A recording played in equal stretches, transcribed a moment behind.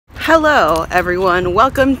Hello everyone,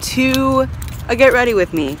 welcome to a Get Ready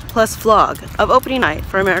With Me plus vlog of opening night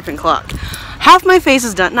for American Clock. Half my face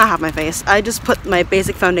is done, not half my face, I just put my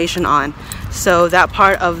basic foundation on. So that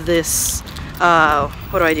part of this,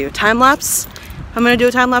 what do I do, time lapse? I'm gonna do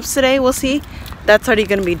a time lapse today, we'll see. That's already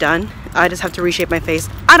gonna be done. I just have to reshape my face.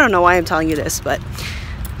 I don't know why I'm telling you this, but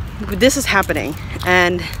this is happening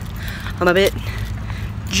and I'm a bit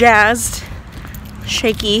jazzed,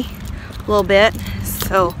 shaky a little bit.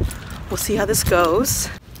 So we'll see how this goes.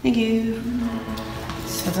 Thank you.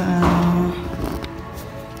 Ta-da.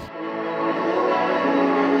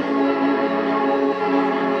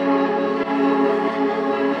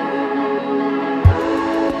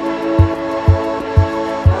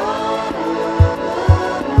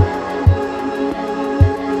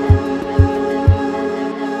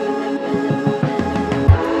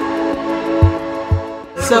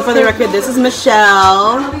 So for the record, this is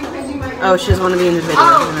Michelle. Oh, she doesn't want to be in the video.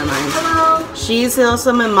 Oh, never mind. Hello. She's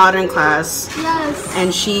also in modern class. Yes.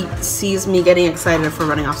 And she sees me getting excited for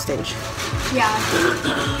running off stage. Yeah.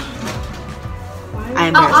 I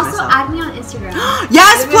embarrass also myself. Add me on Instagram.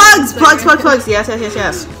 Yes, plugs.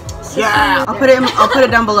 Yes. Yeah. I'll put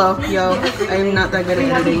it down below. Yo, I'm not that good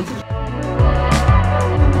at editing.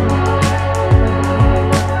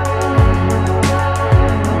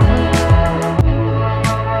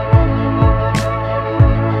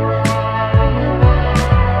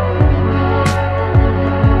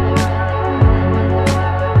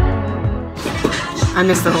 I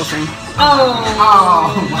missed the whole thing. Oh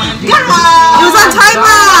my god! It was on time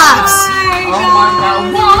lapse! Oh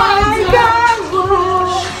my god!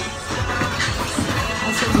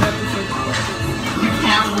 You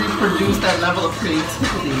can't reproduce that level of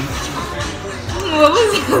creativity. What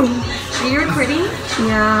was it? Are you recording?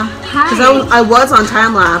 Yeah. Because I was on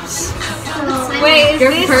time lapse. Wait, is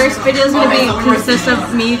your first video is going to consist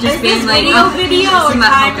of me just being like video or time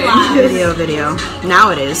lapse? Video. Now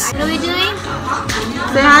it is. What are we doing?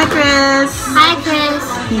 Say hi, Chris. Hi, Chris.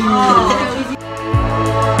 Oh.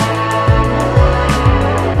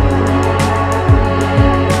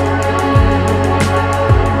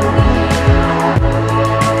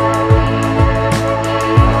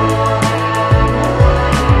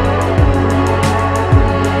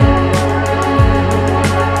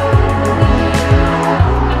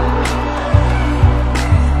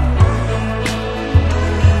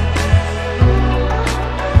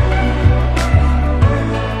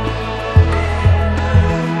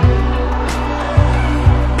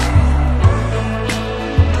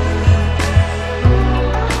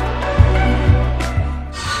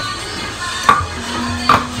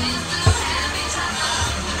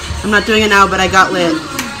 I'm not doing it now, but I got lit.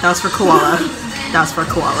 That was for Koala. That was for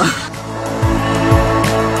Koala.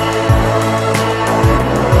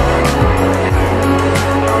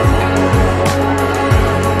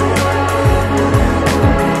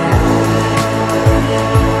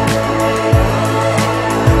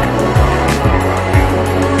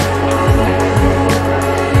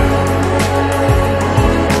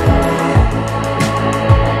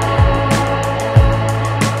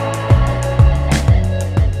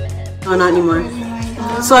 Oh, not anymore.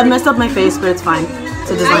 So I messed up my face, but it's fine.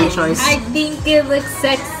 It's a design choice. I think it looks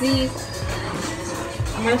sexy.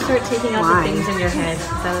 I'm gonna start taking out the things in your head. Is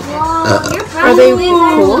that okay? Are they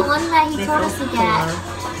cool? The one that he told us to get.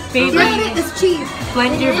 Baby, it's cheap.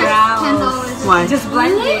 Blend your brows. $10. Why? Just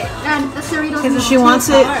blend it. And she wants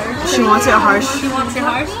it. She wants it harsh. She wants it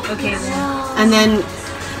harsh. Okay. And then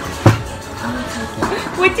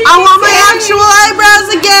I want my actual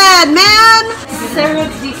eyebrows again, man.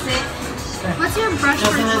 Sarah's decent. What's your brush?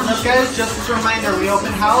 Guys, just as a reminder, we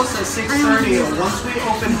open house at 6:30. Once we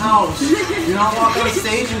open house, do not walk on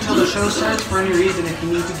stage until the show starts for any reason. If you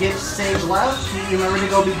need to get stage left, you remember to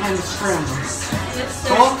go behind the scrim.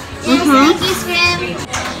 Cool? Yes, thank you, Scrim.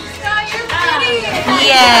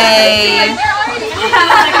 Yay!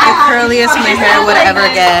 The curliest my hair would ever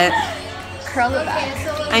get. Curl it back.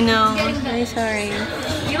 I know. I'm very sorry.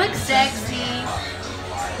 You look sexy.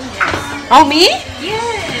 Oh, me?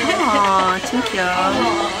 Yes. Aw, thank you.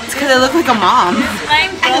 It's because I look like a mom.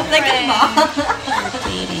 I look like a mom.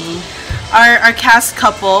 Our cast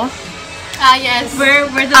couple. Ah, yes. We're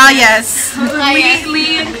the yes.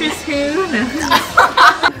 Lee and Chris who?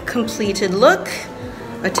 Completed look.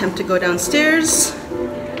 Attempt to go downstairs.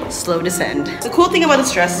 Slow descend. The cool thing about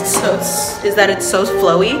this dress is that it's so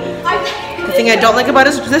flowy. The thing I don't like about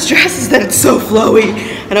this dress is that it's so flowy.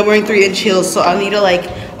 And I'm wearing 3-inch heels, so I'll need to like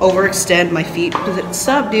overextend my feet. What's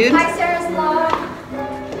up, dude? Hi, Sarah's vlog.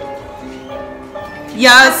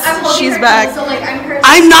 Yes, she's back. So, like,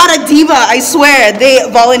 I'm not a diva, I swear. They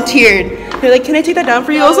volunteered. They're like, can I take that down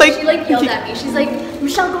for you? I was like, she like yelled at me. She's like,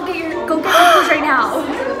 Michelle, go get your clothes right now.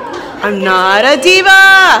 I'm not a diva.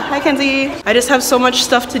 Hi, Kenzie. I just have so much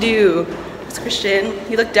stuff to do. It's Christian.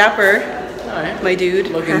 You look dapper. Alright. My dude.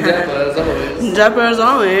 Looking dapper as always. Dapper as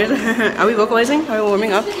always. Are we vocalizing? Are we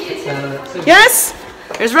warming up? Yes!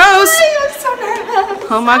 There's Rose! I'm so nervous.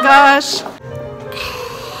 Oh my gosh.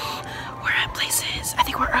 We're at places. I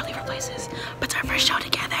think we're early for places. But it's our first show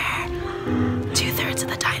together. 2/3 of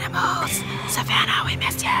the Dynamos. Savannah, we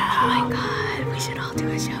missed you. Oh my god, we should all do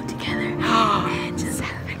a show together and just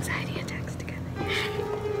have anxiety attacks together.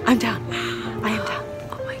 I'm down. I am down.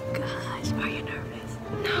 Oh my gosh, are you nervous?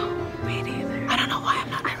 No. Me neither. I don't know why I'm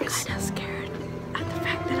not nervous. I'm kind of scared at the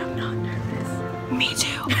fact that I'm not nervous. Me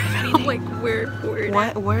too. If I'm anything. like, where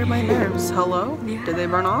Where are my nerves? Hello? Yeah. Did they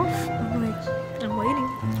burn off? I'm like, I'm waiting.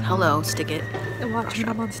 Hello, stick it. And watch when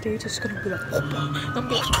I'm on stage, it's gonna be like, I'm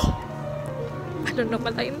like, I don't know my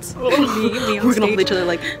lines. me on We're gonna hold stage. each other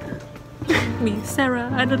like, Me, Sarah,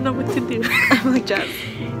 I don't know what to do. I'm like, Jazz,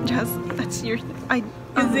 that's your, Is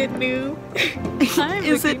it new? I'm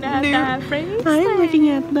Is looking it at new? that bracelet. I'm looking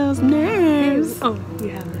at those nerves. Oh, you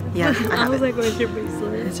have it. Yeah, I have was it. like, where's your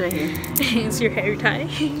bracelet? It's right here. It's your hair tie.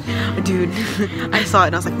 Dude, I saw it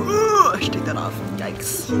and I was like, ooh, I should take that off.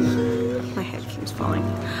 Yikes. My head keeps falling.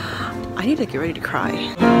 I need to get ready to cry.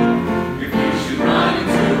 If you should run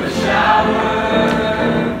into the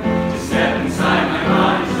shower, just step inside my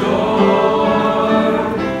body's door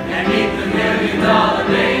and meet the $1 million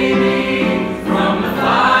baby from the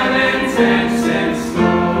 5 and 10 cent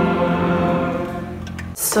store.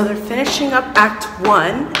 So they're finishing up Act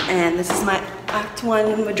 1, and this is my Act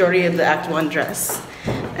 1, majority of the Act 1 dress.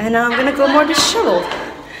 And now I'm gonna go more disheveled.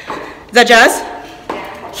 Is that Jazz?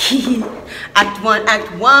 Act 1,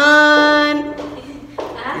 Act 1.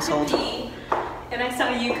 And I saw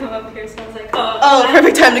you come up here, so I was like, oh. Oh,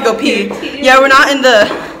 perfect time to go pee. Yeah, we're not in the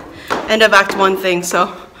end of Act 1 thing,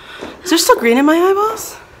 so. Is there still green in my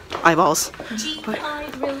eyeballs? Eyeballs. But,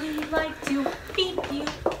 I'd really like to beat you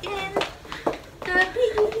in the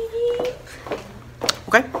beat.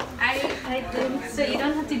 okay. I did, so you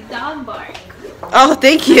don't have to dog bark. Oh,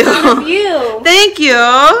 thank you. You. Thank you.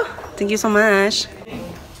 Thank you so much.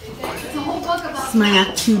 This is my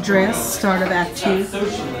Act 2 dress, start of Act 2. A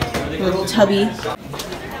little tubby.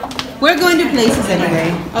 We're going to places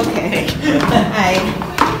anyway. Okay. Hi.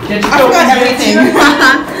 I forgot everything.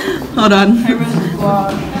 Hold on.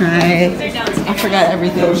 Hi. I forgot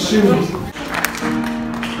everything.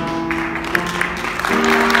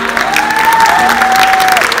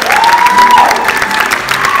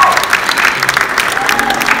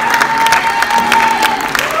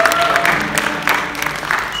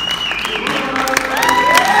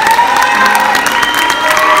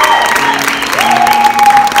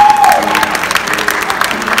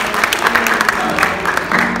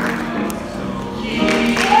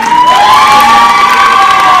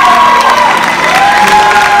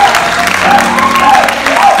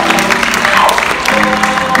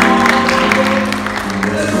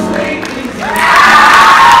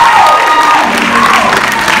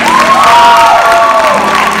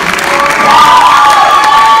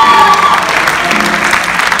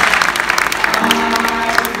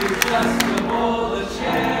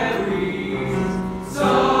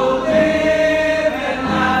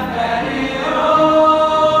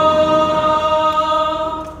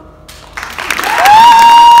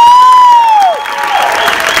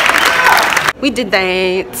 We did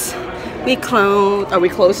that. We closed. Are we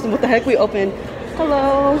closed? What the heck? We opened.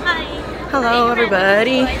 Hello. Hi. Hello,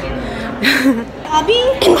 everybody. Lobby?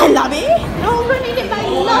 In my lobby? No, running in my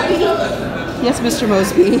lobby. Yes, Mr.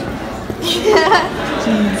 Mosby.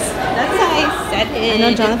 Jeez. That's how I said I it.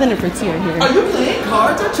 know Jonathan and Fritzy are here. Are you playing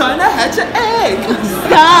cards or trying to hatch an egg?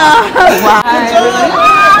 Stop! Why?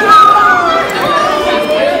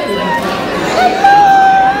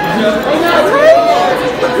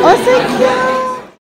 Oh, so cute!